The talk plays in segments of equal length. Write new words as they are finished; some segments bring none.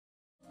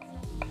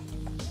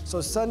So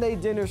Sunday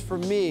dinners for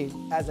me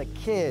as a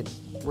kid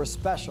were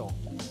special.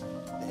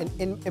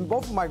 In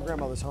both of my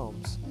grandmother's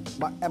homes.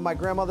 At my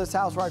grandmother's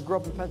house where I grew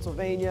up in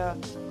Pennsylvania,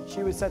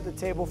 she would set the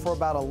table for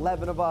about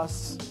 11 of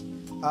us.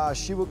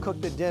 She would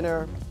cook the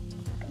dinner.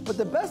 But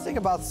the best thing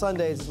about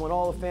Sundays is when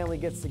all the family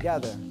gets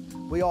together.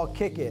 We all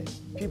kick it,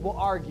 people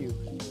argue.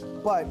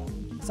 But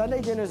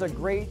Sunday dinner is a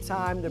great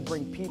time to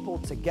bring people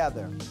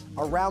together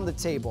around the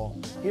table,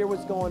 hear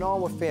what's going on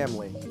with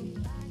family,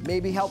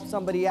 maybe help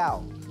somebody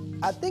out.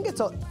 I think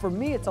for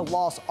me, it's a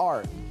lost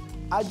art.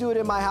 I do it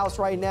in my house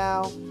right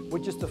now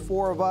with just the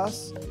 4 of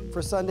us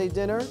for Sunday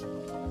dinner.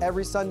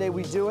 Every Sunday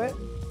we do it.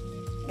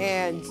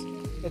 And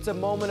it's a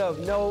moment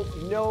of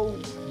no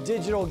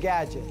digital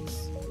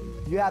gadgets.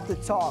 You have to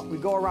talk. We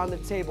go around the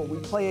table. We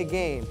play a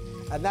game.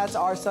 And that's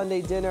our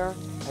Sunday dinner.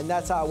 And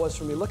that's how it was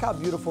for me. Look how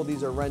beautiful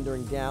these are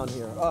rendering down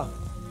here.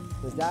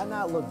 Does that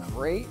not look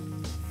great?